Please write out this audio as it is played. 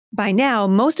By now,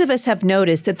 most of us have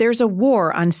noticed that there's a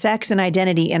war on sex and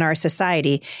identity in our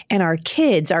society, and our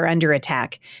kids are under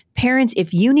attack. Parents,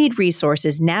 if you need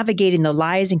resources navigating the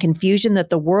lies and confusion that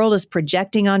the world is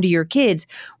projecting onto your kids,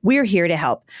 we're here to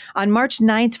help. On March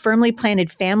 9th, Firmly Planted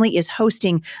Family is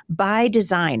hosting By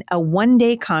Design, a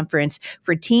one-day conference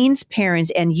for teens,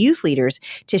 parents, and youth leaders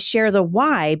to share the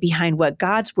why behind what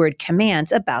God's Word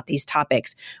commands about these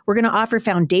topics. We're going to offer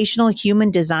foundational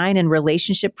human design and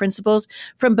relationship principles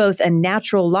from both a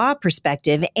natural law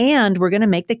perspective, and we're going to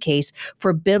make the case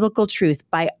for biblical truth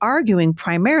by arguing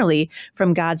primarily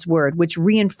from God's Word, which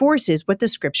reinforces what the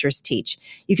scriptures teach.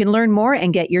 You can learn more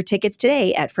and get your tickets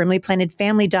today at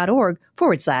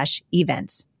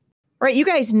firmlyplantedfamily.org/events. All right, you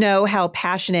guys know how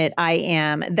passionate I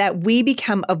am that we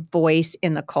become a voice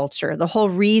in the culture. The whole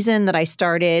reason that I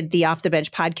started the Off the Bench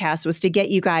podcast was to get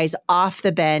you guys off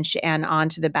the bench and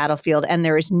onto the battlefield. And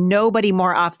there is nobody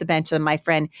more off the bench than my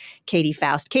friend, Katy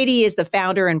Faust. Katy is the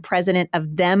founder and president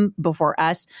of Them Before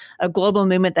Us, a global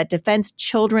movement that defends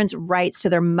children's rights to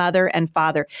their mother and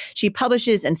father. She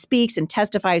publishes and speaks and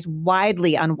testifies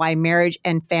widely on why marriage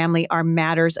and family are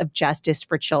matters of justice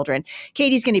for children.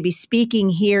 Katy's going to be speaking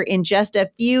here in just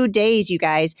a few days, you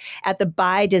guys, at the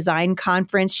By Design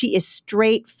conference. She is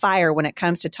straight fire when it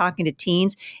comes to talking to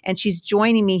teens, and she's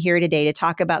joining me here today to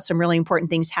talk about some really important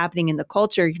things happening in the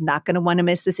culture. You're not going to want to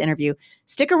miss this interview.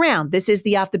 Stick around. This is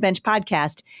the Off the Bench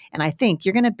podcast, and I think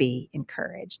you're going to be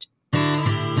encouraged.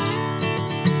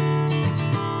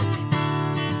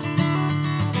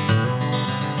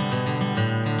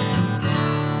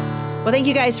 Well, thank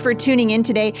you guys for tuning in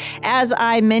today. As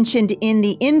I mentioned in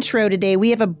the intro today,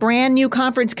 we have a brand new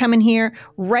conference coming here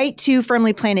right to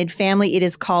Firmly Planted Family. It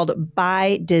is called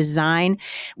By Design.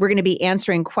 We're going to be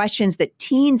answering questions that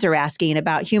teens are asking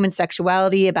about human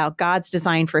sexuality, about God's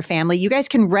design for family. You guys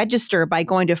can register by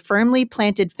going to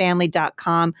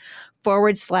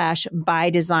firmlyplantedfamily.com/by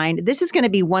design. This is going to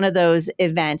be one of those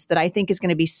events that I think is going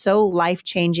to be so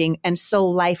life-changing and so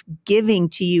life-giving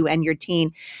to you and your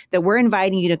teen that we're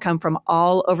inviting you to come from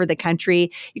all over the country.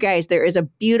 You guys, there is a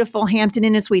beautiful Hampton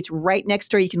Inn and Suites right next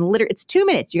door. You can it's 2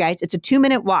 minutes, you guys. It's a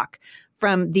 2-minute walk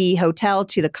from the hotel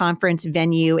to the conference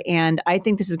venue. And I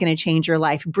think this is going to change your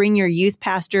life. Bring your youth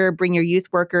pastor, bring your youth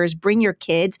workers, bring your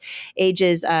kids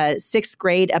ages 6th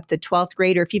grade up to 12th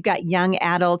grade, or if you've got young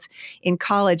adults in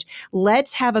college,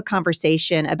 let's have a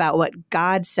conversation about what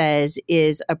God says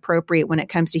is appropriate when it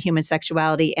comes to human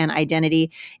sexuality and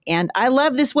identity. And I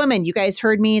love this woman. You guys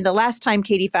heard me the last time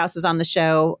Katy Faust was on the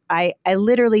show. I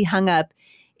literally hung up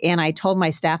and I told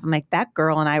my staff, I'm like, that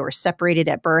girl and I were separated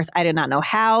at birth. I did not know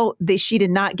how. She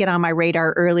did not get on my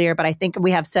radar earlier, but I think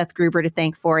we have Seth Gruber to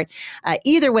thank for it.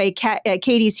 Either way,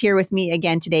 Katy's here with me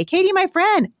again today. Katy, my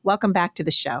friend, welcome back to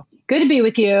the show. Good to be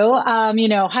with you.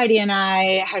 Heidi and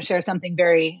I share something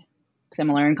very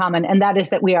similar in common, and that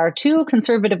is that we are two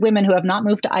conservative women who have not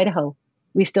moved to Idaho.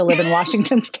 We still live in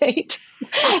Washington State.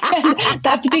 And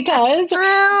that's because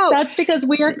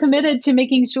we are committed to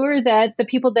making sure that the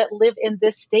people that live in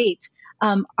this state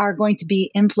are going to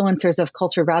be influencers of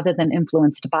culture rather than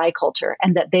influenced by culture,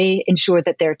 and that they ensure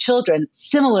that their children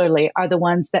similarly are the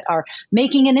ones that are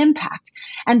making an impact.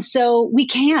 And so we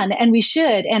can and we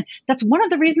should. And that's one of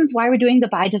the reasons why we're doing the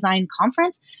By Design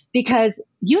conference, because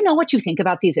you know what you think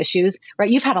about these issues,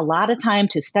 right? You've had a lot of time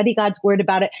to study God's Word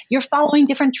about it. You're following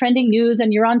different trending news,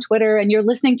 and you're on Twitter, and you're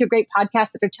listening to great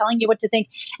podcasts that are telling you what to think.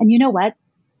 And you know what?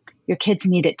 Your kids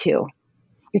need it too.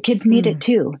 Your kids need it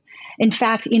too. In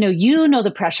fact, you know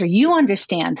the pressure. You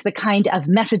understand the kind of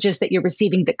messages that you're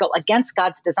receiving that go against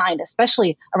God's design,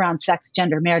 especially around sex,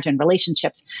 gender, marriage, and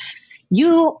relationships.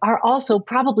 You are also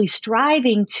probably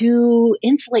striving to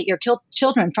insulate your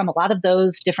children from a lot of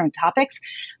those different topics,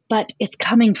 but it's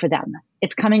coming for them.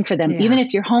 It's coming for them. Yeah. Even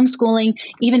if you're homeschooling,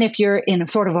 even if you're in a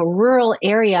sort of a rural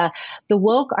area, the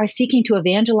woke are seeking to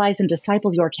evangelize and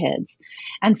disciple your kids.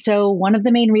 And so one of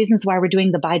the main reasons why we're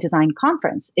doing the By Design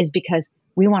conference is because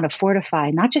we want to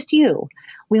fortify not just you,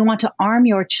 we want to arm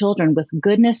your children with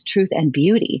goodness, truth, and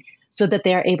beauty so that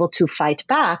they are able to fight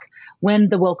back when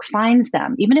the woke finds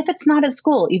them, even if it's not at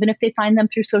school, even if they find them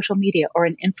through social media or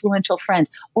an influential friend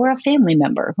or a family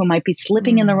member who might be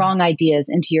slipping in the wrong ideas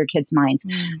into your kids' minds.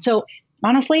 So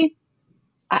honestly,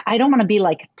 I don't want to be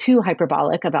like too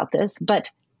hyperbolic about this,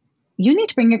 but you need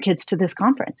to bring your kids to this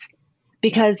conference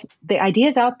because the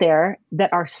ideas out there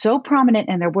that are so prominent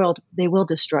in their world, they will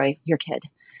destroy your kid.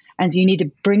 And you need to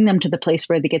bring them to the place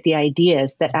where they get the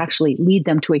ideas that actually lead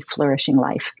them to a flourishing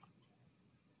life.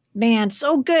 Man,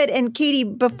 so good. And Katy,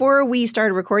 before we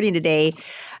started recording today,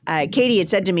 Katy had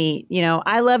said to me,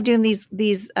 I love doing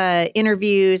these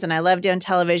interviews and I love doing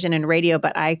television and radio,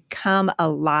 but I come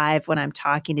alive when I'm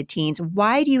talking to teens.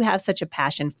 Why do you have such a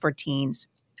passion for teens?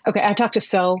 Okay, I talk to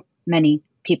so many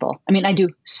people. I mean, I do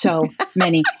so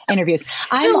many interviews.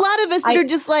 There's a lot of us that are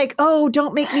just like, oh,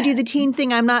 don't make me do the teen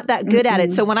thing. I'm not that good at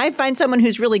it. So when I find someone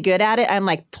who's really good at it, I'm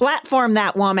like, platform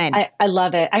that woman. I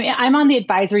love it. I mean, I'm on the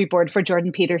advisory board for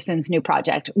Jordan Peterson's new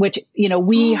project, which,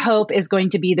 we hope is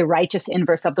going to be the righteous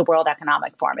inverse of the World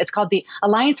Economic Forum. It's called the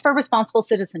Alliance for Responsible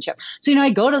Citizenship. So, I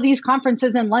go to these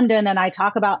conferences in London and I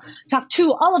talk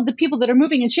to all of the people that are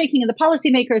moving and shaking and the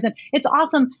policymakers, and it's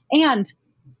awesome. And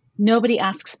nobody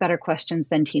asks better questions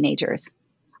than teenagers.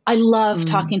 I love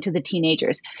talking to the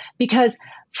teenagers because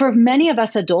for many of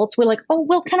us adults, we're like, oh,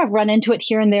 we'll kind of run into it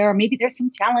here and there. Or maybe there's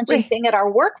some challenging thing at our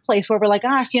workplace where we're like,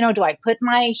 gosh, do I put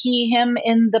my he, him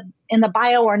in the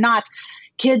bio or not?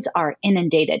 Kids are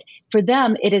inundated. For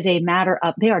them, it is a matter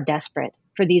of they are desperate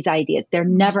for these ideas. They're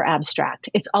never abstract.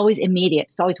 It's always immediate.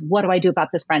 It's always, what do I do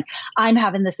about this friend? I'm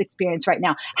having this experience right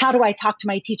now. How do I talk to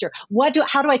my teacher?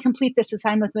 How do I complete this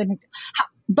assignment?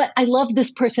 But I love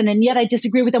this person and yet I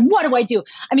disagree with them. What do I do?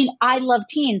 I mean, I love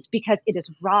teens because it is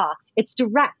raw. It's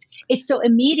direct. It's so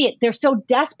immediate. They're so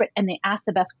desperate and they ask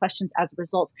the best questions as a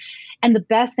result. And the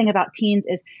best thing about teens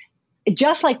is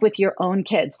just like with your own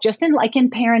kids, just in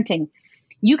parenting,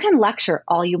 you can lecture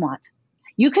all you want.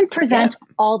 You can present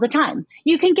all the time.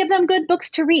 You can give them good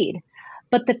books to read.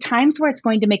 But the times where it's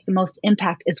going to make the most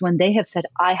impact is when they have said,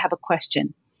 I have a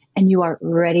question, and you are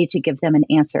ready to give them an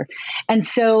answer. And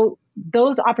so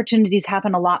those opportunities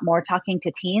happen a lot more talking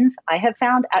to teens. I have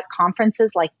found at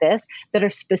conferences like this that are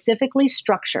specifically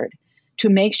structured to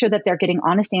make sure that they're getting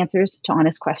honest answers to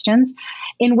honest questions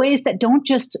in ways that don't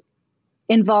just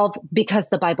involve because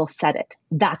the Bible said it.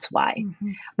 That's why.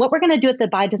 Mm-hmm. What we're going to do at the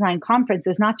By Design conference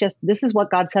is not just, this is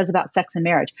what God says about sex and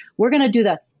marriage. We're going to do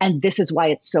and this is why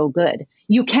it's so good.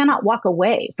 You cannot walk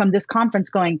away from this conference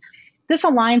going, this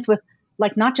aligns with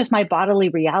not just my bodily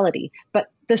reality,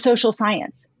 but the social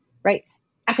science, right?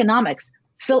 Economics,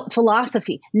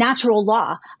 philosophy, natural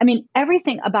law. I mean,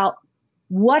 everything about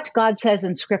what God says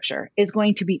in Scripture is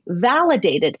going to be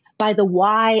validated by the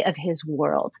why of His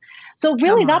world. So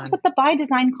really, that's what the By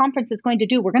Design conference is going to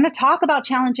do. We're going to talk about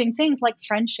challenging things like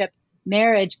friendship,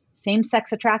 marriage,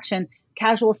 same-sex attraction,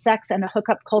 casual sex and a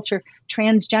hookup culture,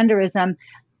 transgenderism,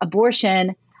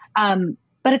 abortion.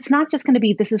 But it's not just going to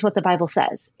be, this is what the Bible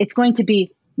says. It's going to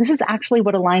be, this is actually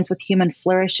what aligns with human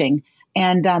flourishing.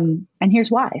 And here's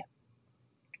why.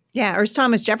 Yeah, or as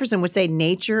Thomas Jefferson would say,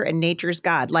 nature and nature's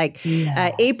God.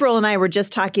 April and I were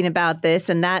just talking about this,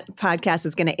 and that podcast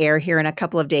is going to air here in a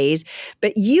couple of days.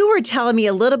 But you were telling me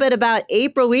a little bit about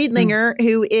April Weidlinger,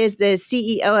 who is the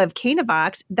CEO of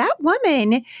Canavox. That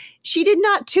woman, she did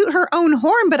not toot her own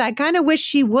horn, but I kind of wish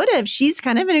she would have. She's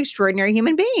kind of an extraordinary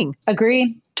human being.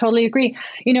 Agree. Totally agree.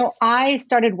 I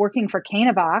started working for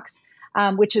Canavox,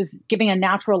 which is giving a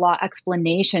natural law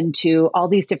explanation to all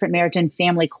these different marriage and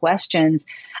family questions.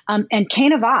 And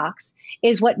Canavox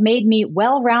is what made me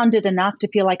well-rounded enough to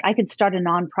feel like I could start a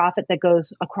nonprofit that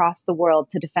goes across the world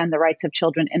to defend the rights of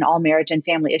children in all marriage and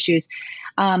family issues.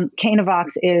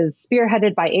 Canavox is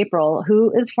spearheaded by April,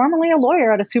 who is formerly a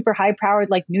lawyer at a super high-powered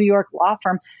New York law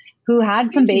firm, who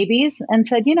had some babies and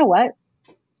said, you know what?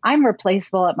 I'm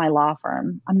replaceable at my law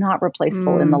firm. I'm not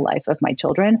replaceable in the life of my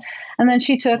children. And then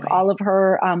she took all of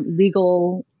her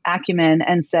legal acumen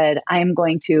and said, I'm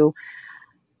going to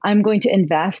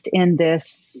invest in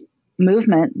this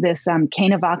movement, this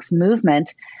Canavox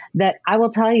movement that I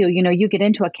will tell you, you get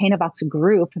into a Canavox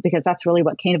group because that's really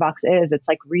what Canavox is. It's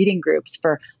like reading groups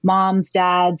for moms,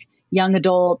 dads, young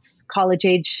adults, college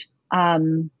age,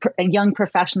 young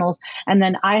professionals. And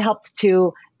then I helped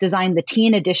to design the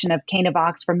teen edition of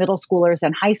Canavox for middle schoolers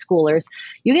and high schoolers.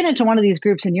 You get into one of these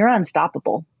groups and you're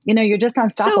unstoppable. You're just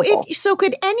unstoppable. So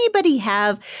could anybody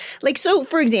have,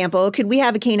 for example, could we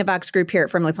have a Canavox group here at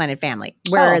Firmly Planted Family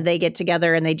where they get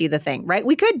together and they do the thing, right?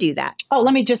 We could do that. Oh,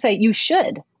 let me just say, you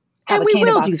should. And we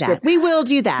will do that. Group. We will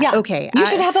do that. Yeah. Okay. You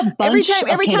should have a bunch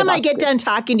every time I get groups. done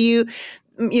talking to you,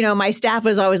 my staff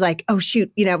was always like, oh,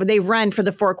 shoot, they run for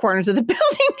the four corners of the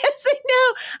building as they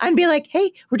know. I'd be like,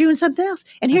 hey, we're doing something else.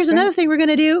 And here's another thing we're going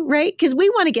to do, right? Because we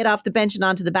want to get off the bench and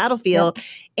onto the battlefield. Yep.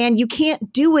 And you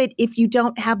can't do it if you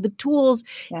don't have the tools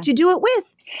to do it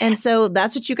with. And so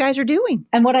that's what you guys are doing.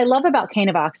 And what I love about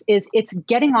Canavox is it's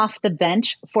getting off the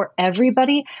bench for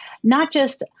everybody, not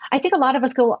just, I think a lot of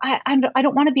us go, I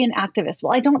don't want to be an activist.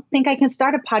 Well, I don't think I can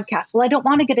start a podcast. Well, I don't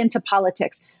want to get into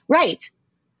politics. Right.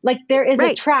 Like there is a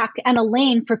Right. track and a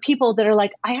lane for people that are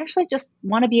like, I actually just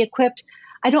want to be equipped.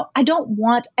 I don't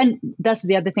want, and that's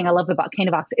the other thing I love about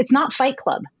Canavox. It's not Fight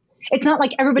Club. It's not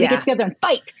like everybody gets together and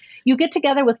fight. You get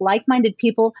together with like-minded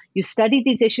people. You study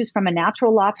these issues from a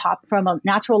natural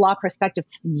law perspective.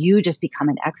 You just become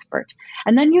an expert.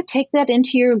 And then you take that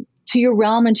into your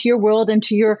realm, into your world,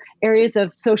 into your areas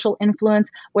of social influence,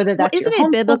 whether that's isn't your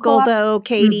it biblical co-ops. though,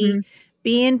 Katy?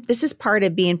 This is part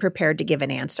of being prepared to give an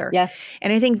answer. Yes.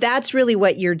 And I think that's really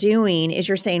what you're doing is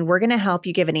you're saying, we're going to help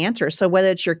you give an answer. So whether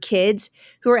it's your kids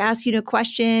who are asking you a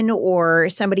question or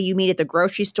somebody you meet at the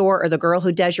grocery store or the girl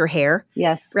who does your hair,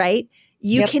 Yes. right?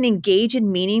 You can engage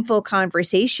in meaningful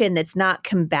conversation that's not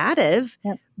combative,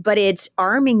 but it's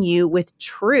arming you with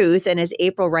truth. And as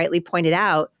April rightly pointed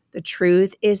out, the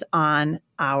truth is on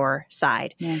our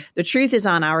side. Yeah. The truth is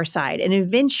on our side. And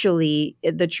eventually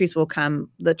the truth will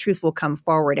come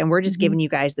forward. And we're just giving you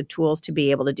guys the tools to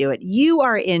be able to do it. You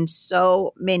are in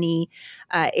so many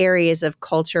areas of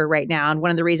culture right now. And one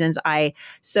of the reasons I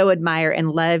so admire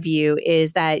and love you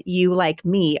is that you, like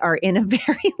me, are in a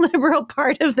very liberal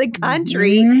part of the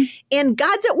country and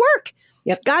God's at work.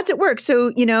 Yep. God's at work.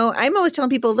 So, I'm always telling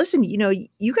people, listen,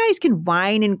 you guys can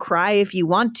whine and cry if you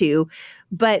want to,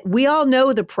 but we all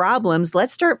know the problems.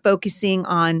 Let's start focusing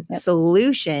on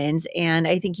solutions. And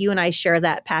I think you and I share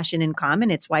that passion in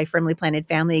common. It's why Firmly Planted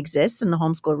Family exists and the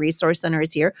Homeschool Resource Center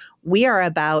is here. We are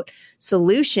about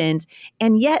solutions.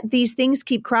 And yet these things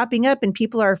keep cropping up and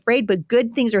people are afraid, but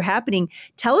good things are happening.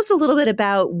 Tell us a little bit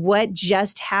about what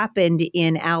just happened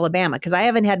in Alabama, because I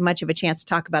haven't had much of a chance to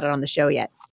talk about it on the show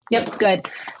yet. Yep. Good.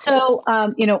 So,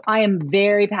 I am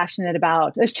very passionate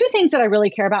about, there's two things that I really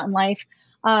care about in life.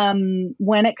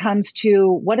 When it comes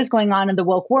to what is going on in the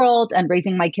woke world and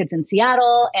raising my kids in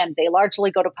Seattle, and they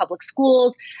largely go to public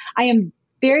schools. I am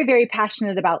very, very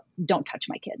passionate about don't touch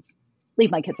my kids.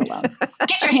 Leave my kids alone.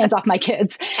 Get your hands off my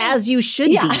kids. As you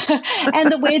should be. And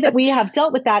the way that we have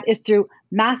dealt with that is through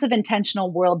massive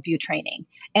intentional worldview training.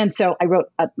 And so I wrote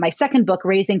my second book,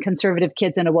 Raising Conservative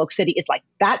Kids in a Woke City. It's like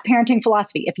that parenting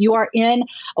philosophy. If you are in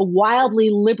a wildly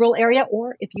liberal area,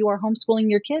 or if you are homeschooling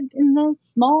your kid in a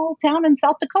small town in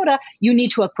South Dakota, you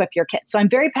need to equip your kids. So I'm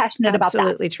very passionate about that.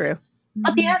 Absolutely true.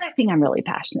 But the other thing I'm really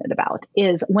passionate about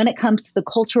is when it comes to the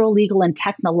cultural, legal, and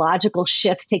technological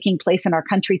shifts taking place in our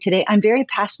country today, I'm very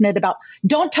passionate about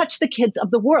don't touch the kids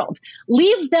of the world.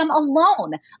 Leave them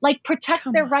alone. Like protect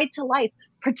their right to life.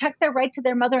 Protect their right to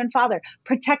their mother and father,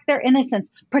 protect their innocence,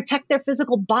 protect their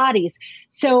physical bodies.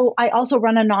 So I also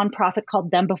run a nonprofit called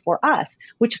Them Before Us,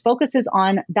 which focuses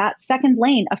on that second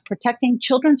lane of protecting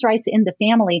children's rights in the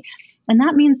family. And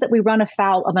that means that we run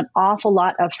afoul of an awful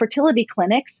lot of fertility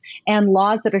clinics and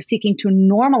laws that are seeking to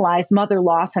normalize mother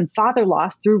loss and father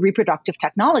loss through reproductive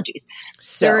technologies.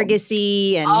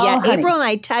 Surrogacy. April and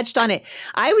I touched on it.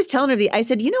 I was telling her, I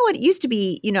said, you know what, it used to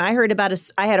be, I heard about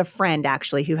I had a friend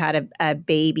actually who had a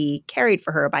baby carried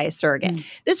for her by a surrogate.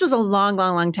 This was a long,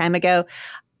 long, long time ago.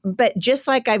 But just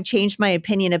like I've changed my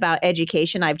opinion about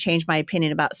education, I've changed my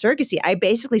opinion about surrogacy. I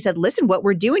basically said, listen, what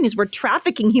we're doing is we're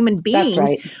trafficking human beings. That's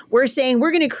right. We're saying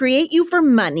we're going to create you for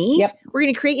money. Yep. We're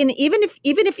going to create, and even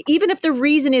if the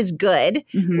reason is good,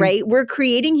 right? We're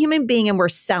creating human being and we're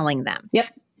selling them. Yep.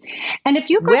 And if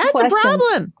you've got that's a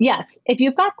problem. Yes. If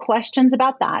you've got questions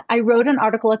about that, I wrote an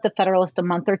article at the Federalist a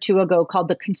month or two ago called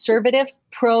The Conservative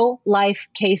Pro-Life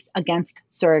Case Against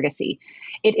Surrogacy.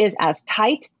 It is as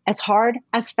tight, as hard,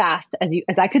 as fast as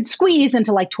I could squeeze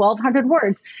into like 1,200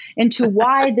 words into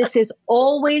why this is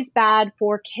always bad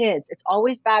for kids. It's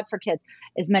always bad for kids.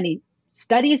 As many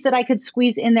studies that I could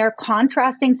squeeze in there,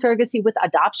 contrasting surrogacy with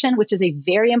adoption, which is a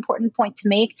very important point to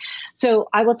make. So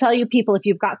I will tell you people, if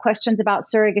you've got questions about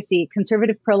surrogacy,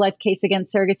 Conservative Pro-Life Case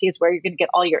Against Surrogacy is where you're going to get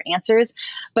all your answers.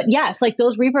 But yes, like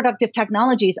those reproductive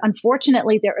technologies,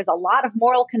 unfortunately, there is a lot of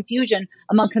moral confusion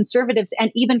among conservatives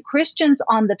and even Christians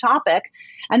on the topic.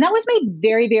 And that was made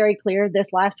very, very clear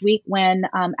this last week when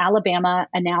Alabama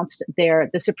announced the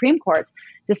Supreme Court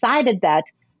decided that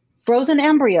frozen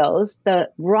embryos, the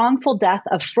wrongful death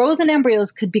of frozen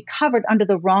embryos could be covered under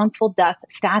the wrongful death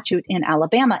statute in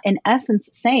Alabama, in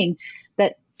essence saying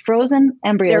that frozen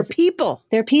embryos— They're people.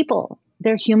 They're people.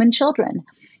 They're human children,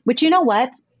 which, you know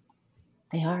what?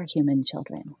 They are human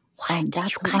children. What?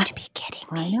 You're going to be kidding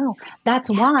me. I know. That's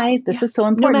why this is so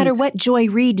important. No matter what Joy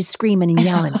Reid is screaming and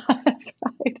yelling. That's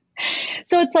right.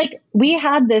 So it's like we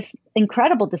had this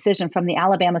incredible decision from the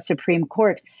Alabama Supreme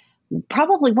Court,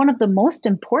 probably one of the most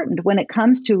important when it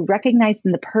comes to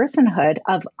recognizing the personhood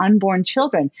of unborn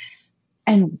children.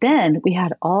 And then we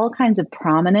had all kinds of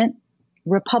prominent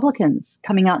Republicans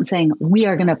coming out and saying, we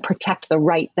are going to protect the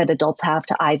right that adults have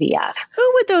to IVF.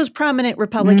 Who would those prominent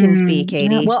Republicans be,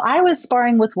 Katy? Yeah, well, I was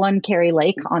sparring with one Carrie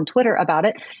Lake on Twitter about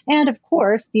it. And of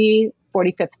course, the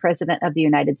 45th president of the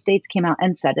United States came out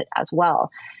and said it as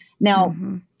well. Now,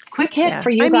 quick hit for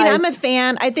you guys. I'm a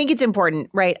fan. I think it's important,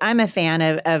 right? I'm a fan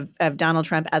of Donald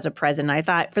Trump as a president. I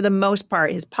thought for the most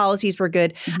part, his policies were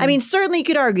good. I mean, certainly you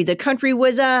could argue the country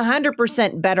was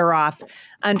 100% better off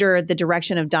under the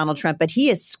direction of Donald Trump, but he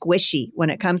is squishy when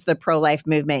it comes to the pro-life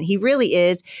movement. He really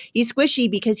is. He's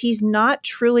squishy because he's not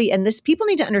truly, and this people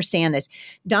need to understand this.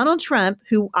 Donald Trump,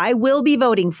 who I will be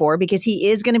voting for because he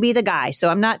is going to be the guy. So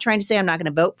I'm not trying to say I'm not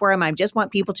going to vote for him. I just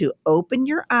want people to open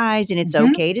your eyes, and it's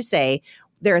okay to say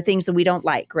there are things that we don't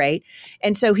like, right?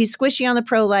 And so he's squishy on the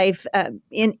pro-life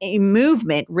in a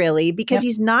movement, really, because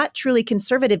he's not truly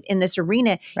conservative in this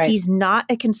arena. Right. He's not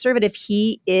a conservative.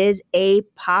 He is a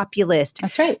populist.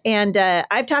 That's right. And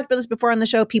I've talked about this before on the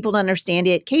show. People don't understand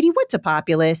it. Katy, what's a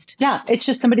populist? Yeah, it's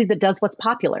just somebody that does what's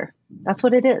popular. That's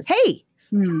what it is. Hey.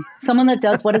 Someone that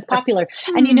does what is popular.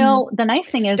 And you know, the nice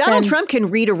thing is Donald Trump can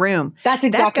read a room. That's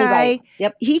exactly that guy, right.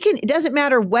 Yep. He can, it doesn't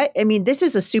matter what, I mean, this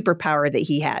is a superpower that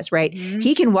he has, right?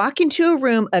 He can walk into a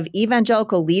room of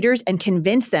evangelical leaders and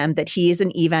convince them that he is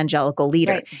an evangelical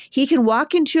leader. Right. He can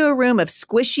walk into a room of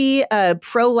squishy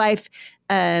pro-life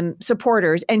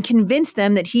supporters and convince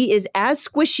them that he is as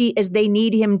squishy as they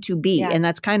need him to be. Yeah. And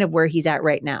that's kind of where he's at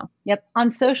right now. Yep.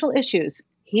 On social issues,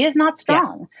 he is not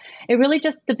strong. Yeah. It really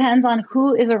just depends on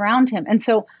who is around him. And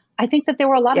so I think that there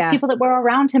were a lot of people that were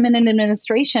around him in an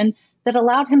administration that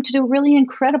allowed him to do really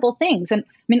incredible things. And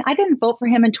I mean, I didn't vote for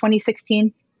him in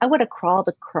 2016. I would have crawled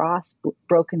across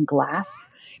broken glass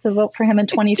to vote for him in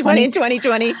 2020.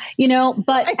 2020. You know,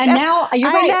 but, and now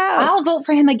you're right. I'll vote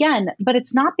for him again, but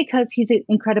it's not because he's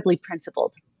incredibly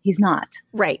principled. He's not.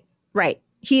 Right.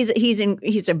 He's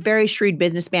a very shrewd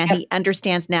businessman. Yep. He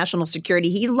understands national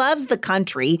security. He loves the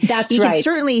country. That's he right. can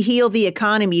certainly heal the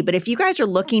economy. But if you guys are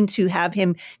looking to have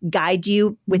him guide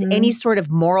you with any sort of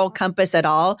moral compass at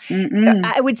all,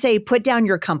 I would say put down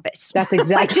your compass. That's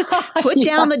exactly. Like just put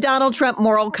down the Donald Trump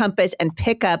moral compass and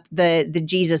pick up the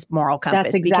Jesus moral compass.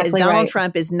 That's exactly because Donald right.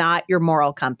 Trump is not your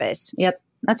moral compass. Yep.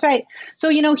 That's right. So,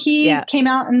 you know, he came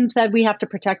out and said we have to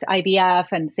protect IVF,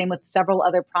 and same with several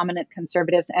other prominent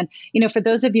conservatives. And, you know, for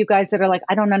those of you guys that are like,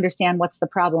 I don't understand what's the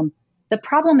problem. The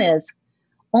problem is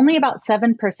only about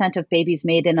 7% of babies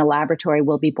made in a laboratory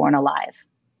will be born alive.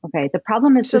 Okay. The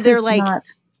problem is, so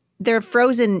they're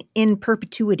frozen in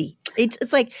perpetuity.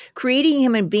 It's like creating a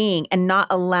human being and not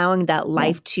allowing that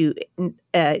life to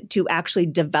actually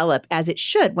develop as it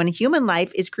should. When a human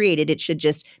life is created, it should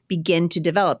just begin to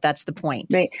develop. That's the point.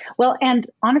 Right. Well, and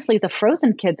honestly, the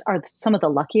frozen kids are some of the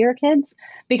luckier kids,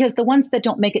 because the ones that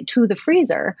don't make it to the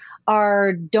freezer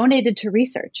are donated to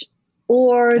research.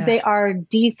 Or they are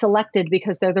deselected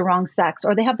because they're the wrong sex,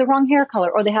 or they have the wrong hair color,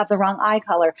 or they have the wrong eye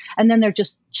color, and then they're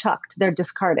just chucked, they're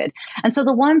discarded. And so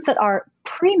the ones that are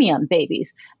premium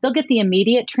babies, they'll get the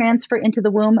immediate transfer into the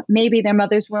womb, maybe their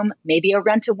mother's womb, maybe a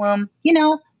rent-a-womb. You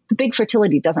know, the big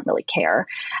fertility doesn't really care.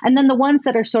 And then the ones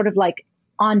that are sort of like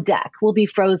on deck will be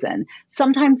frozen.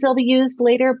 Sometimes they'll be used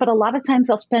later, but a lot of times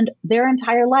they'll spend their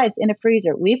entire lives in a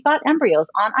freezer. We've got embryos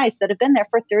on ice that have been there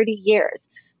for 30 years.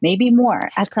 Maybe more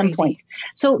at some point.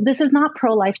 So this is not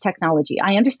pro-life technology.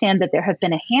 I understand that there have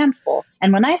been a handful.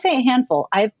 And when I say a handful,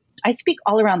 I speak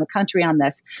all around the country on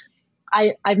this.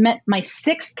 I've met my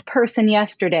sixth person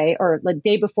yesterday, or the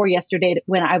day before yesterday,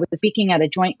 when I was speaking at a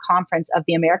joint conference of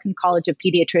the American College of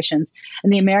Pediatricians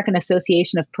and the American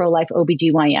Association of Pro-Life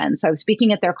OBGYN. So I was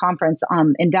speaking at their conference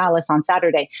in Dallas on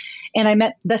Saturday. And I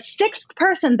met the sixth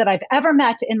person that I've ever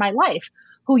met in my life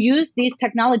who used these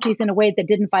technologies in a way that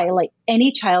didn't violate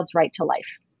any child's right to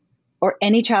life or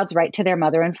any child's right to their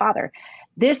mother and father.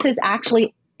 This is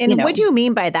actually, and what do you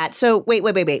mean by that? So wait.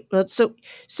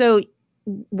 So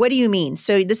what do you mean?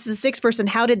 So this is a sixth person.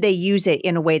 How did they use it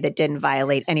in a way that didn't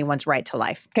violate anyone's right to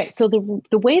life? Okay. So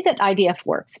the way that IVF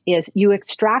works is you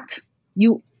extract,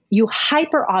 you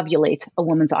hyperovulate a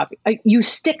woman's ovule. You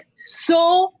stick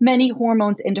so many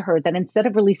hormones into her that instead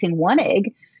of releasing one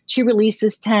egg, she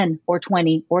releases 10 or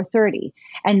 20 or 30.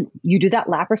 And you do that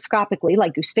laparoscopically,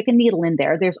 like you stick a needle in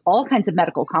there. There's all kinds of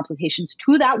medical complications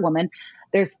to that woman.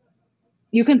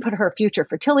 You can put her future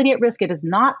fertility at risk. It is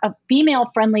not a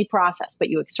female-friendly process, but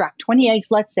you extract 20 eggs,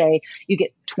 let's say. You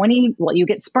get you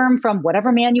get sperm from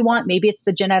whatever man you want. Maybe it's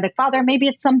the genetic father. Maybe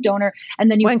it's some donor. And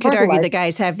then you One could argue the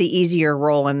guys have the easier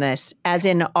role in this, as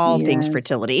in all things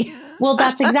fertility. Well,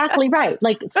 that's exactly right.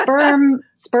 Like sperm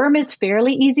is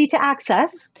fairly easy to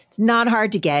access. It's not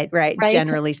hard to get, right?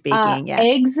 Generally speaking.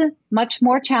 Eggs, much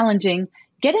more challenging.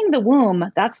 getting the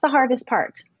womb, that's the hardest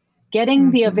part.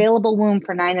 Getting the available womb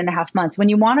for 9.5 months. When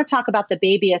you want to talk about the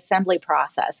baby assembly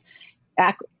process,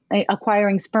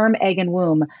 acquiring sperm, egg, and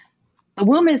womb, the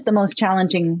womb is the most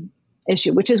challenging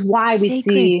issue, which is why we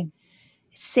see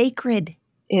sacred.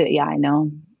 Yeah, I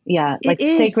know. Yeah, like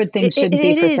sacred things shouldn't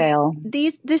be for sale.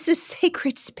 This is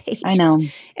sacred space. I know.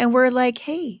 And we're like,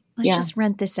 hey, let's just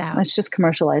rent this out. Let's just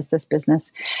commercialize this business.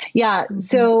 Yeah.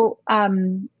 So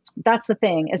that's the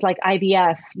thing is like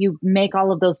IVF, you make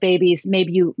all of those babies,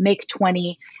 maybe you make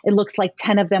 20, it looks like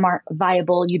 10 of them aren't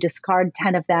viable. You discard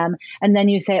 10 of them. And then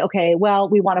you say, okay, well,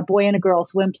 we want a boy and a girl.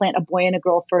 So we'll implant a boy and a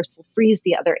girl first. We'll freeze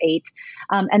the other 8.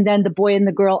 And then the boy and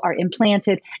the girl are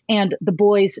implanted and the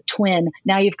boy's twin.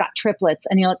 Now you've got triplets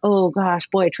and you're like, oh gosh,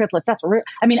 boy, triplets.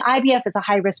 IVF is a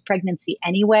high risk pregnancy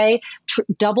anyway.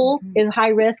 Double is high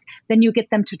risk. Then you get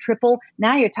them to triple.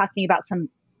 Now you're talking about some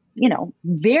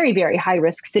very, very high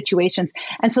risk situations.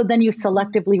 And so then you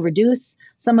selectively reduce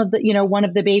some of the, one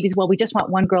of the babies. Well, we just want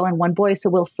one girl and one boy. So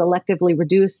we'll selectively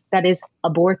reduce, that is,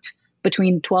 abort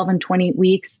between 12 and 20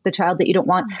 weeks, the child that you don't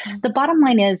want. The bottom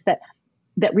line is that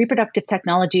reproductive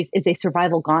technologies is a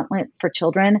survival gauntlet for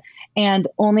children. And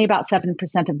only about 7%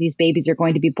 of these babies are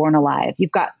going to be born alive.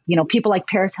 You've got, people like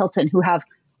Paris Hilton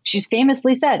she's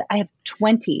famously said, I have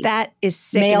 20 that is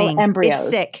sickening. Male embryos. It's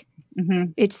sick.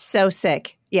 It's so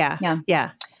sick.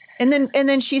 Yeah. And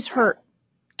then she's hurt,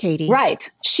 Katy. Right.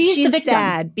 She's the victim.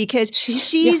 Sad because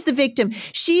she's the victim.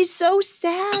 She's so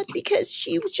sad because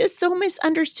she was just so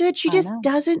misunderstood. She just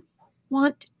doesn't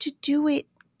want to do it,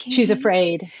 Katy. She's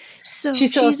afraid.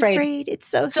 She's afraid. It's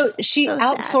so she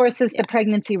outsources the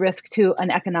pregnancy risk to an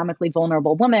economically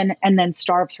vulnerable woman and then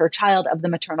starves her child of the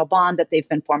maternal bond that they've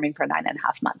been forming for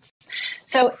 9.5 months.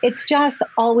 So it's just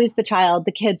always the child.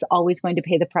 The kid's always going to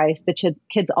pay the price. The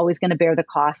kid's always going to bear the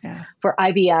cost for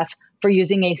IVF, for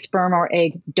using a sperm or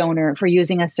egg donor, for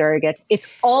using a surrogate. It's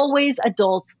always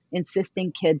adults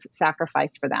insisting kids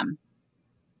sacrifice for them.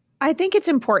 I think it's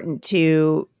important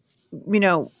to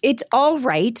it's all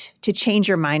right to change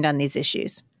your mind on these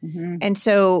issues. And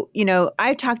so,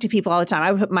 I talk to people all the time.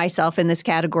 I would put myself in this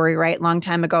category, right? Long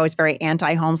time ago, I was very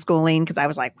anti-homeschooling because I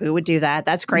was like, who would do that?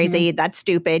 That's crazy. That's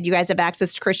stupid. You guys have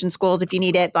access to Christian schools if you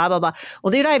need it, blah, blah, blah. Well,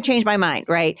 dude, I've changed my mind,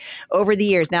 right? Over the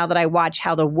years, now that I watch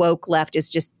how the woke left is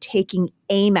just taking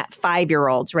aim at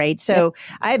 5-year-olds, right? So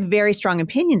I have very strong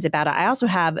opinions about it. I also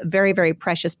have a very, very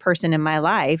precious person in my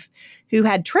life who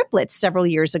had triplets several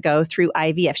years ago through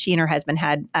IVF. She and her husband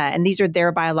had, and these are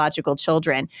their biological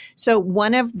children. So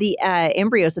one of the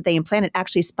embryos that they implanted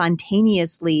actually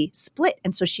spontaneously split.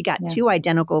 And so she got 2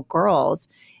 identical girls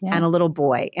and a little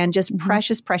boy, and just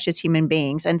precious, precious human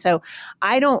beings. And so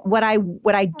what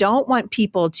I don't want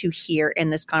people to hear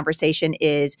in this conversation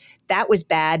is that was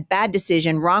bad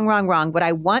decision, wrong. What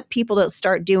I want people to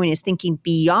start doing is thinking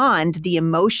beyond the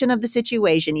emotion of the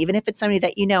situation, even if it's somebody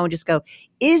that and just go,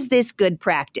 is this good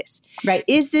practice? Right.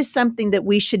 Is this something that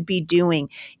we should be doing?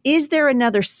 Is there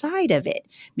another side of it?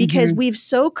 Because we've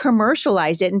so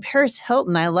commercialized it. And Paris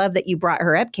Hilton, I love that you brought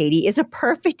her up, Katy, is a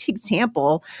perfect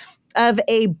example of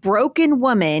a broken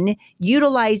woman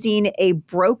utilizing a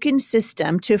broken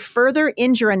system to further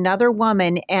injure another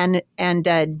woman and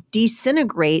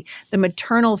disintegrate the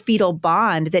maternal fetal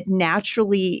bond that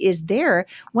naturally is there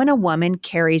when a woman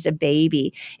carries a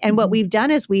baby. And what we've done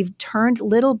is we've turned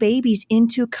little babies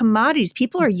into commodities.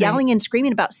 People are yelling and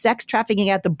screaming about sex trafficking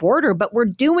at the border, but we're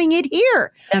doing it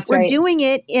here. We're doing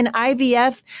it in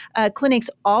IVF clinics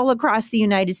all across the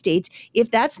United States. If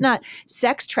that's not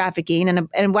sex trafficking,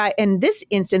 and why? In this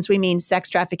instance, we mean sex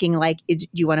trafficking, like, do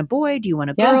you want a boy? Do you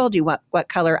want a girl? Do you want, what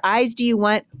color eyes do you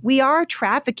want? We are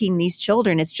trafficking these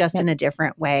children. It's just in a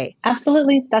different way.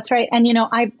 Absolutely. That's right. And,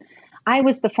 I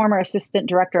was the former assistant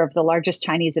director of the largest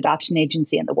Chinese adoption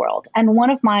agency in the world. And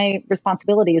one of my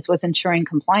responsibilities was ensuring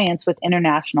compliance with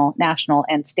international, national,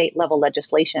 and state level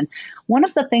legislation. One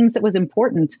of the things that was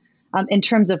important in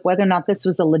terms of whether or not this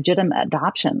was a legitimate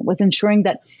adoption was ensuring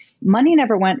that money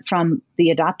never went from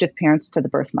the adoptive parents to the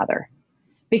birth mother.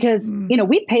 Because,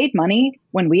 we paid money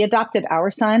when we adopted our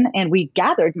son, and we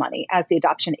gathered money as the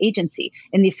adoption agency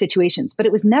in these situations. But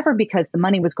it was never because the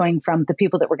money was going from the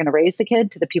people that were going to raise the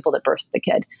kid to the people that birthed the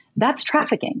kid. That's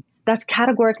trafficking. That's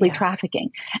categorically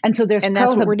trafficking. And so that's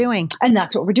what we're doing. And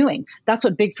that's what we're doing. That's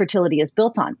what big fertility is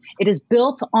built on. It is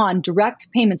built on direct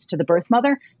payments to the birth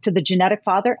mother, to the genetic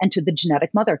father, and to the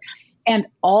genetic mother. And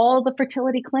all the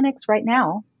fertility clinics right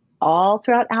now, all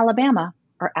throughout Alabama,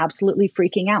 are absolutely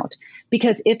freaking out.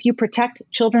 Because if you protect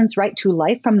children's right to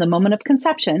life from the moment of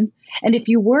conception, and if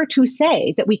you were to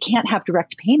say that we can't have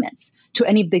direct payments to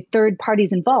any of the third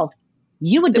parties involved,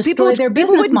 you would destroy their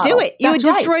business model. People wouldn't do it. You would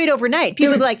destroy it overnight.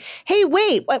 People would be like, hey,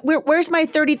 wait, where's my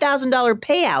 $30,000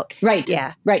 payout? Right.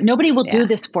 Yeah. Right. Nobody will do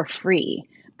this for free,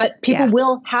 but people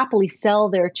will happily sell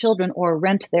their children or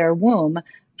rent their womb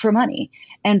for money.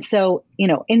 And so,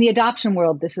 in the adoption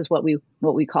world, this is what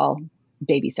we call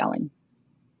baby selling.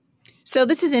 So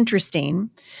this is interesting.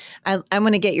 I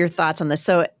want to get your thoughts on this.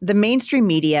 So the mainstream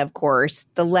media, of course,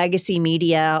 the legacy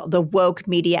media, the woke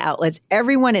media outlets,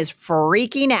 everyone is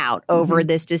freaking out over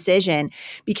this decision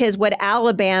because what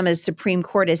Alabama's Supreme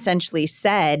Court essentially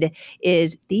said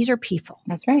is these are people.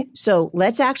 That's right. So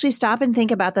let's actually stop and think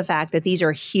about the fact that these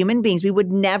are human beings. We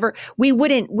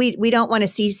don't want to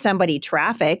see somebody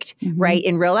trafficked, right?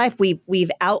 In real life,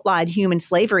 we've outlawed human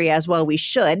slavery as well. We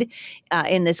should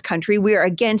in this country. We are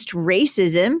against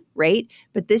racism, right?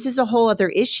 But this is a whole other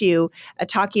issue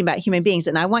talking about human beings.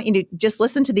 And I want you to just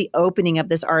listen to the opening of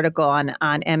this article on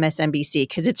MSNBC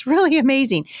because it's really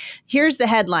amazing. Here's the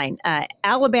headline.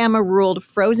 Alabama ruled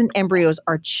frozen embryos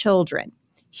are children.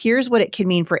 Here's what it could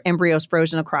mean for embryos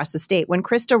frozen across the state. When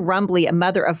Krista Rumbly, a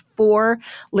mother of 4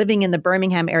 living in the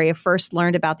Birmingham area, first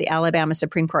learned about the Alabama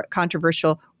Supreme Court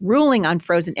controversial ruling on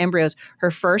frozen embryos,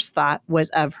 her first thought was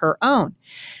of her own.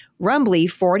 Rumbly,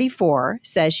 44,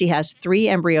 says she has 3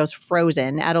 embryos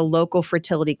frozen at a local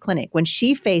fertility clinic. When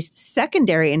she faced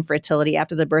secondary infertility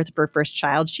after the birth of her first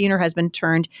child, she and her husband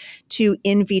turned to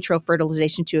in vitro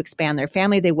fertilization to expand their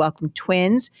family. They welcomed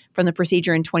twins from the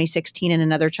procedure in 2016 and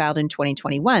another child in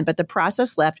 2021, but the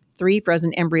process left 3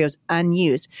 frozen embryos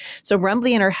unused. So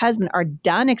Rumbly and her husband are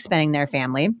done expanding their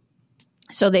family.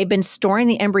 So they've been storing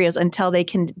the embryos until they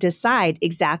can decide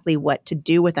exactly what to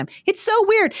do with them. It's so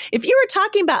weird. If you were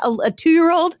talking about a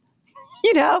 2-year-old,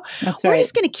 we're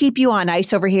just going to keep you on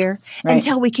ice over here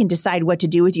until we can decide what to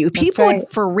do with you. People would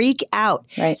freak out.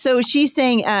 Right. So she's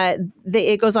saying,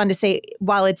 it goes on to say,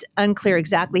 while it's unclear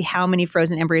exactly how many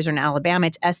frozen embryos are in Alabama,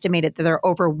 it's estimated that there are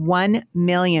over 1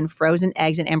 million frozen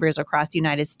eggs and embryos across the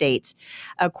United States,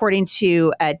 according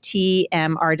to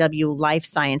TMRW Life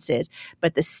Sciences.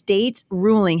 But the state's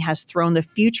ruling has thrown the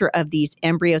future of these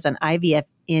embryos on IVF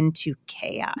into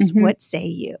chaos. What say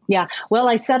you? Yeah. Well,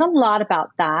 I said a lot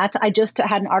about that. I just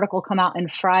had an article come out in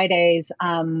Friday's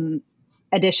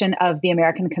edition of the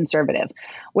American Conservative,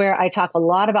 where I talk a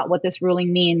lot about what this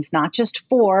ruling means, not just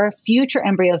for future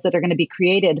embryos that are going to be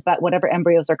created, but whatever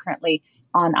embryos are currently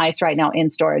on ice right now in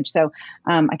storage. So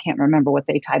I can't remember what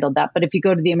they titled that, but if you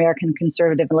go to the American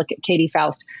Conservative and look at Katy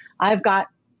Faust, I've got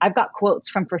quotes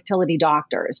from fertility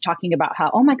doctors talking about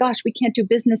how, oh my gosh, we can't do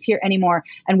business here anymore.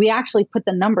 And we actually put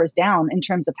the numbers down in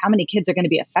terms of how many kids are going to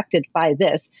be affected by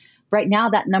this. Right now,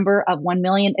 that number of 1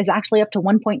 million is actually up to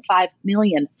 1.5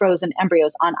 million frozen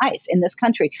embryos on ice in this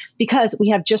country because we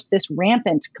have just this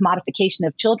rampant commodification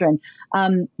of children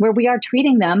where we are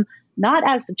treating them not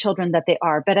as the children that they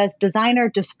are, but as designer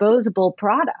disposable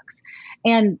products.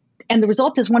 And the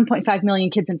result is 1.5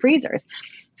 million kids in freezers.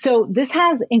 So this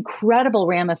has incredible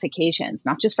ramifications,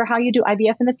 not just for how you do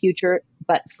IVF in the future,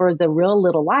 but for the real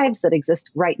little lives that exist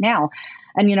right now.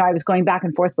 And, I was going back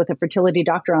and forth with a fertility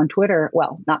doctor on Twitter.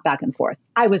 Well, not back and forth.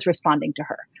 I was responding to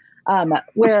her.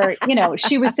 Where,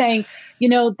 she was saying,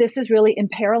 this is really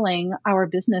imperiling our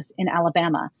business in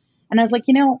Alabama. And I was like,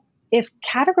 if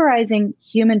categorizing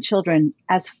human children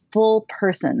as full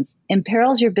persons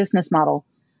imperils your business model,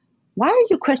 why are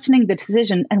you questioning the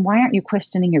decision and why aren't you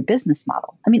questioning your business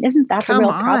model? I mean, isn't that the real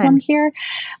problem here?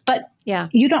 But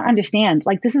you don't understand.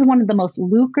 Like, this is one of the most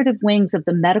lucrative wings of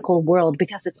the medical world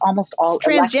because it's almost all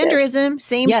transgenderism,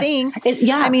 same thing.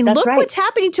 I mean, look what's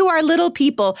happening to our little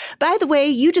people. By the way,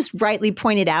 you just rightly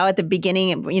pointed out at the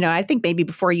beginning, I think maybe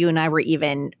before you and I were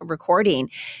even recording,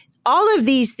 all of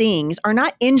these things are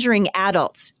not injuring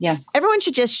adults. Yeah. Everyone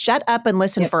should just shut up and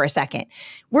listen for a second.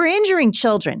 We're injuring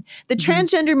children. The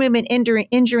transgender movement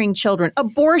injuring children.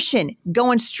 Abortion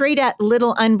going straight at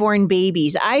little unborn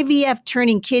babies. IVF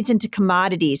turning kids into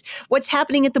commodities. What's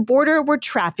happening at the border? We're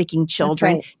trafficking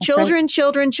children. Children.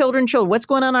 What's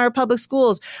going on in our public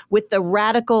schools with the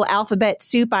radical alphabet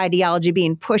soup ideology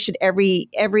being pushed at every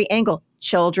angle?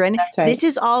 Children. This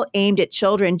is all aimed at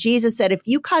children. Jesus said, if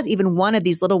you cause even one of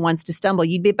these little ones to stumble,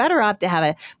 you'd be better off to have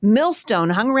a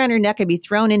millstone hung around your neck and be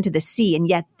thrown into the sea. And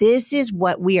yet this is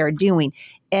what we are doing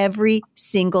every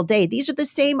single day. These are the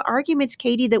same arguments,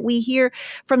 Katy, that we hear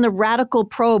from the radical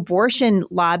pro-abortion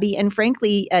lobby. And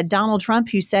frankly, Donald Trump,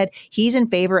 who said he's in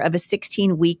favor of a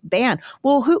 16-week ban.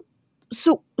 Well,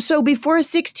 So before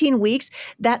 16 weeks,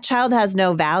 that child has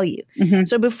no value.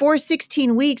 So before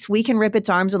 16 weeks, we can rip its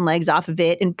arms and legs off of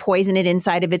it and poison it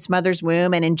inside of its mother's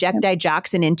womb and inject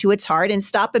digoxin into its heart and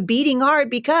stop a beating heart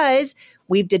because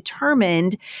we've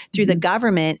determined through the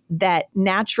government that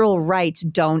natural rights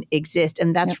don't exist.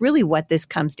 And that's really what this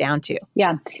comes down to.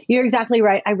 Yeah, you're exactly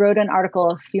right. I wrote an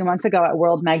article a few months ago at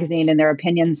World Magazine in their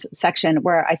opinions section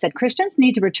where I said Christians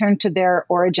need to return to their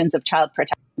origins of child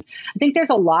protection. I think there's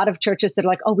a lot of churches that are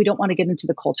like, oh, we don't want to get into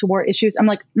the culture war issues. I'm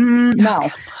like, no,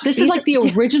 this is like the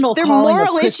original they're calling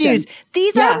moral of Christians. issues.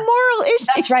 These are moral issues.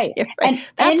 That's right. Yeah, And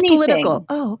that's anything, political.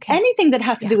 Oh, okay. Anything that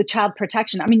has to do with child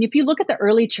protection. I mean, if you look at the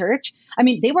early church, I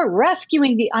mean, they were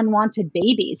rescuing the unwanted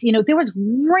babies. You know, there was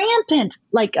rampant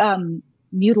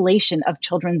mutilation of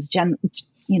children's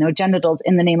genitals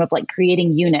in the name of like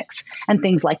creating eunuchs and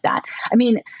things like that. I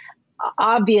mean,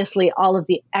 obviously all of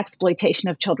the exploitation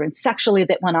of children sexually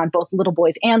that went on, both little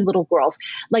boys and little girls.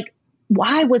 Like,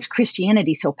 why was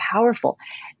Christianity so powerful?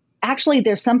 Actually,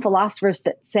 there's some philosophers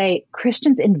that say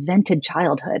Christians invented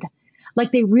childhood.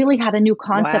 Like they really had a new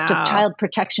concept of child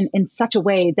protection in such a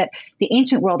way that the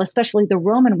ancient world, especially the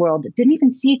Roman world, didn't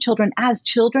even see children as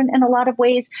children in a lot of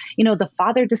ways. You know, the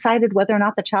father decided whether or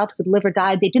not the child could live or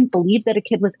die. They didn't believe that a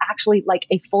kid was actually like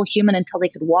a full human until they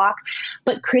could walk.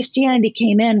 But Christianity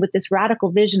came in with this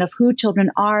radical vision of who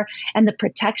children are and the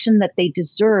protection that they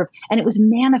deserve. And it was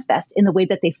manifest in the way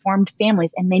that they formed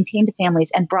families and maintained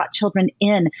families and brought children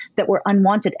in that were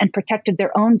unwanted and protected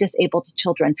their own disabled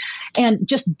children and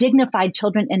just dignified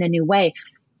children in a new way.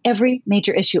 Every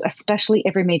major issue, especially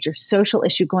every major social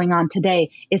issue going on today,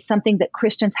 is something that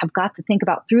Christians have got to think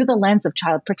about through the lens of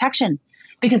child protection,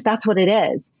 because that's what it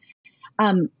is.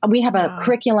 We have a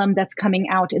curriculum that's coming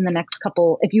out in the next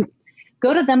couple. If you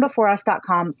go to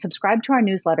thembeforeus.com, subscribe to our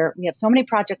newsletter. We have so many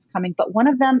projects coming, but one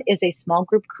of them is a small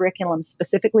group curriculum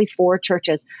specifically for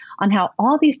churches on how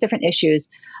all these different issues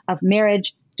of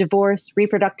marriage, divorce,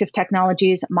 reproductive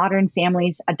technologies, modern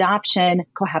families, adoption,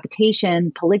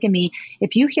 cohabitation, polygamy.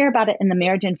 If you hear about it in the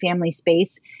marriage and family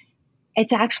space,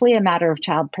 it's actually a matter of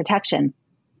child protection.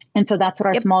 And so that's what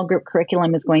our small group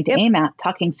curriculum is going to aim at,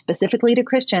 talking specifically to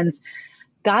Christians.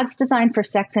 God's design for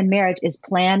sex and marriage is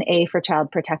plan A for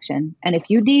child protection. And if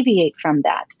you deviate from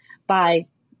that by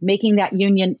making that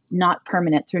union not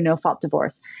permanent through no-fault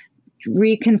divorce,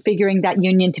 reconfiguring that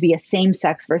union to be a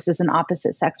same-sex versus an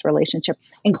opposite-sex relationship,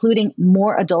 including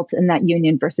more adults in that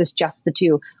union versus just the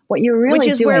two. What you're really doing... Which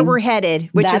is where we're headed.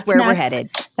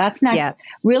 That's next. Yeah.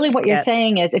 Really what you're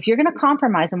saying is, if you're going to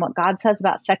compromise on what God says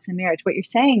about sex and marriage, what you're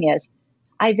saying is,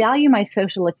 I value my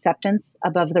social acceptance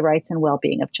above the rights and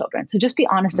well-being of children. So just be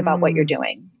honest about what you're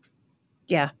doing.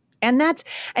 Yeah. And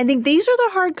I think these are the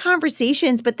hard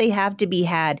conversations, but they have to be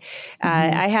had.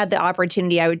 I had the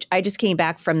opportunity. I just came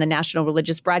back from the National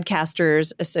Religious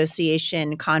Broadcasters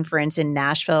Association conference in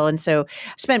Nashville. And so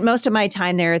I spent most of my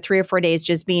time there, 3 or 4 days,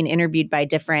 just being interviewed by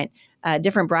different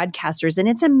broadcasters. And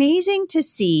it's amazing to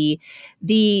see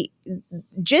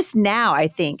just now, I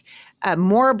think,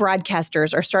 more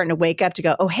broadcasters are starting to wake up to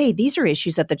go, oh, hey, these are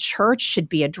issues that the church should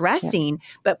be addressing.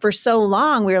 Yeah. But for so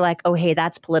long, we were like, oh, hey,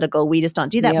 that's political. We just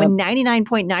don't do that. Yep. When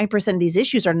 99.9% of these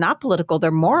issues are not political, they're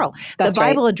moral. The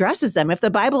Bible addresses them. If the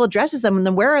Bible addresses them,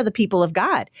 then where are the people of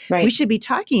God? Right. We should be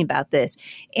talking about this.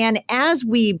 And as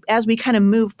we kind of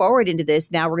move forward into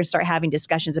this, now we're going to start having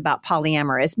discussions about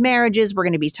polyamorous marriages. We're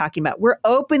going to be talking about, we're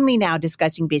openly now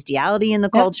discussing bestiality in the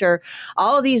culture,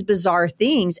 all of these bizarre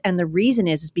things. And the reason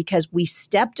is because we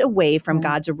stepped away from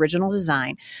God's original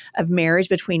design of marriage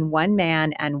between one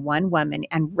man and one woman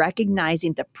and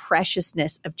recognizing the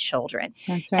preciousness of children.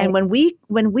 That's right. And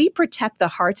when we protect the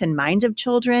hearts and minds of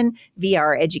children via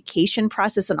our education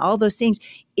process and all those things,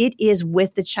 it is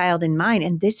with the child in mind.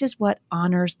 And this is what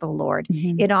honors the Lord.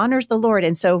 Mm-hmm. It honors the Lord.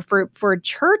 And so for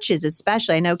churches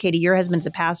especially, I know, Katy, your husband's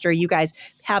a pastor. You guys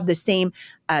have the same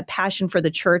passion for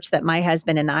the church that my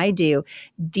husband and I do.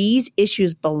 These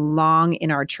issues belong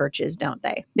in our churches, don't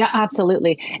they? Yeah,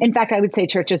 absolutely. In fact, I would say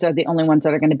churches are the only ones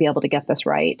that are going to be able to get this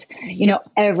right. You know,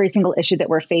 every single issue that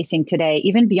we're facing today,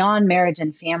 even beyond marriage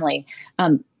and family,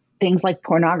 things like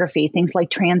pornography, things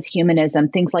like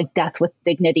transhumanism, things like death with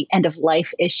dignity, end of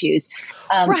life issues.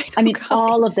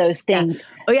 All of those things.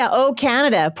 Yeah. Oh, yeah. Oh,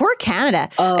 Canada. Poor Canada.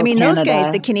 Those guys,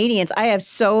 the Canadians, I have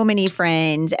so many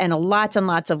friends and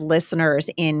lots of listeners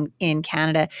in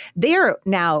Canada. They are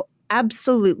now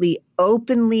absolutely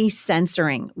openly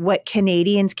censoring what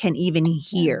Canadians can even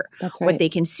hear, what they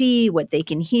can see, what they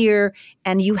can hear.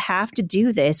 And you have to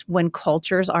do this when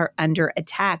cultures are under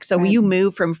attack. So you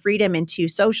move from freedom into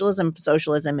socialism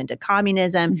into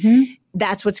communism. Mm-hmm.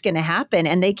 That's what's going to happen.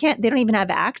 And they don't even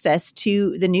have access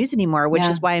to the news anymore, which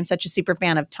is why I'm such a super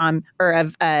fan of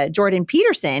Jordan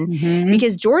Peterson,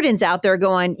 because Jordan's out there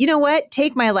going, you know what,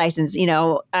 take my license.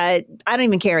 I don't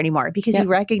even care anymore, because he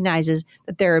recognizes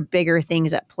that there are bigger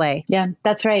things at play. way. Yeah,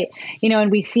 that's right.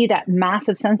 And we see that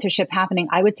massive censorship happening,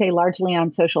 I would say largely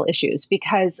on social issues,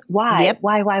 because why? Yep.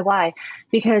 Why?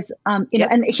 Because,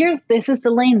 Yep. and this is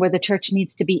the lane where the church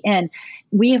needs to be in.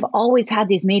 We have always had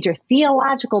these major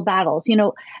theological battles.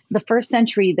 The first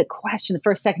century, the question, the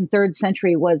first, second, third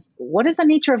century was, what is the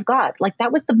nature of God? Like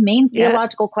that was the main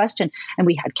theological question. And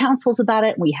we had councils about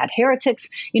it. We had heretics,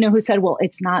 who said, well,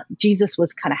 it's not, Jesus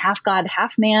was kind of half God,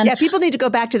 half man. Yeah, people need to go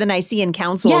back to the Nicene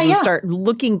councils and start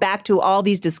looking back to all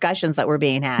these discussions that were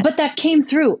being had. But that came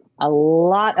through a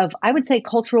lot of, I would say,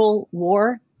 cultural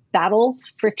war, battles,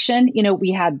 friction.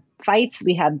 We had fights.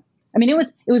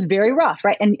 It was very rough,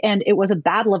 right? And it was a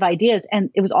battle of ideas, and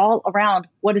it was all around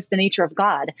what is the nature of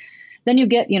God. Then you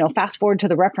get, fast forward to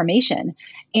the Reformation,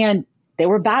 and there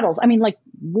were battles. Like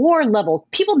war level.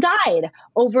 People died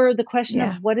over the question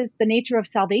of what is the nature of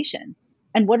salvation.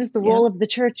 And what is the role of the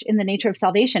church in the nature of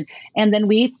salvation? And then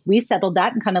we settled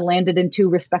that and kind of landed in two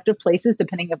respective places,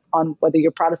 depending on whether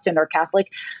you're Protestant or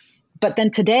Catholic. But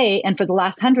then today, and for the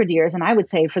last 100 years, and I would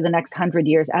say for the next 100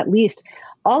 years at least,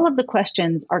 all of the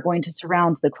questions are going to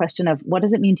surround the question of what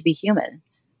does it mean to be human?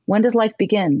 When does life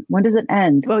begin? When does it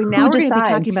end? Well, now we're going to be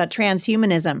talking about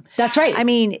transhumanism. That's right.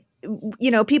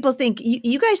 People think,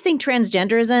 you guys think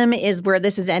transgenderism is where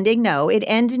this is ending? No, it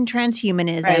ends in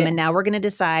transhumanism. Right. And now we're going to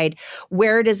decide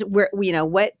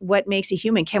what makes a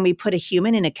human? Can we put a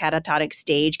human in a catatonic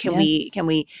stage? Can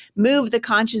we move the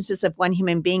consciousness of one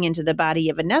human being into the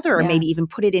body of another, or maybe even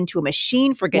put it into a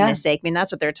machine, for goodness sake?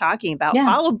 That's what they're talking about. Yeah.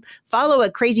 Follow a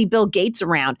crazy Bill Gates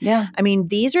around. Yeah.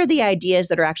 These are the ideas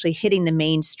that are actually hitting the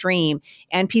mainstream,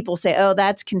 and people say, oh,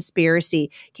 that's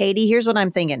conspiracy. Katy, here's what I'm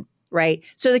thinking. Right.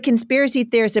 So the conspiracy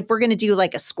theorists, if we're going to do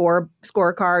like a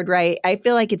scorecard, right, I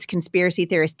feel like it's conspiracy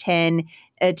theorist 10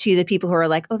 to the people who are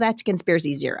like, oh, that's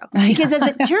conspiracy 0. Because as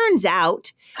it turns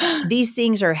out, these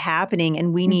things are happening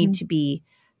and we need to be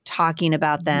talking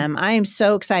about them. I am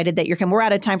so excited that you're coming. We're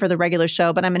out of time for the regular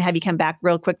show, but I'm going to have you come back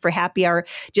real quick for happy hour,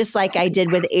 just like I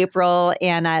did with April.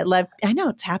 And I know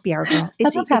it's happy hour, girl.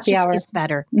 It's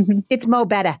better. Mm-hmm. It's mo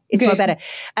better. It's mo better.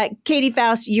 Katy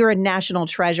Faust, you're a national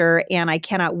treasure, and I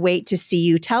cannot wait to see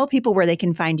you. Tell people where they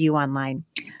can find you online.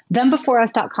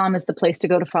 ThenBeforeUs.com is the place to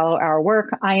go to follow our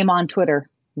work. I am on Twitter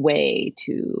way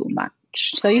too much.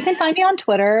 So you can find me on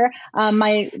Twitter. I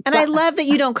love that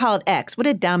you don't call it X. What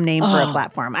a dumb name for a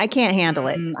platform. I can't handle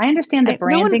it. I understand the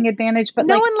branding advantage, but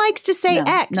no one likes to say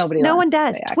X. No one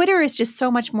does. Twitter is just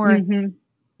so much more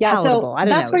palatable. So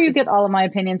that's where you get all of my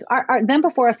opinions. Then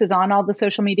Before Us is on all the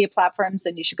social media platforms,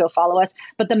 and you should go follow us.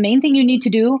 But the main thing you need to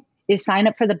do is sign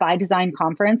up for the By Design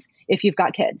conference if you've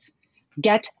got kids.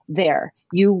 Get there.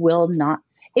 You will not.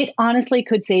 It honestly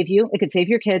could save you. It could save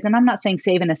your kids. And I'm not saying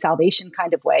save in a salvation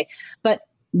kind of way, but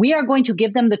we are going to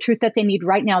give them the truth that they need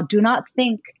right now. Do not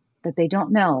think that they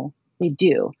don't know. They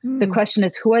do. The question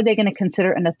is, who are they going to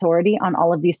consider an authority on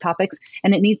all of these topics?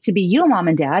 And it needs to be you, mom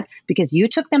and dad, because you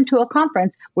took them to a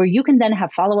conference where you can then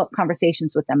have follow-up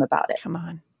conversations with them about it. Come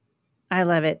on. I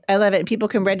love it. I love it. And people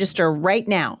can register right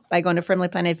now by going to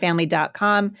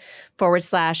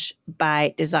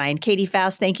firmlyplantedfamily.com/by design. Katy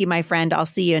Faust, thank you, my friend. I'll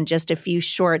see you in just a few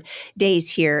short days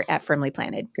here at Firmly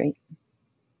Planted. Great.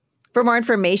 For more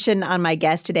information on my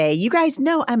guest today, you guys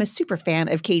know I'm a super fan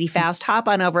of Katy Faust. Hop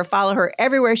on over, follow her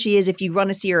everywhere she is. If you want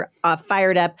to see her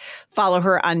fired up, follow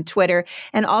her on Twitter.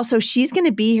 And also, she's going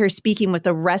to be here speaking with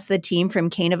the rest of the team from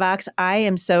Canavox. I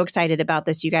am so excited about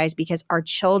this, you guys, because our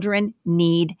children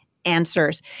need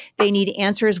answers. They need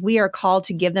answers. We are called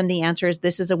to give them the answers.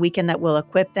 This is a weekend that will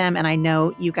equip them, and I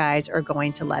know you guys are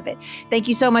going to love it. Thank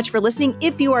you so much for listening.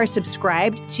 If you are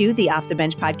subscribed to the Off the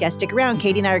Bench podcast, stick around.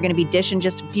 Katy and I are going to be dishing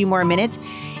just a few more minutes,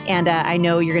 and I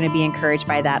know you're going to be encouraged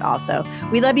by that also.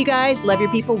 We love you guys. Love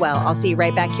your people well. I'll see you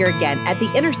right back here again at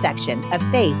the intersection of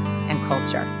faith and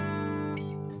culture.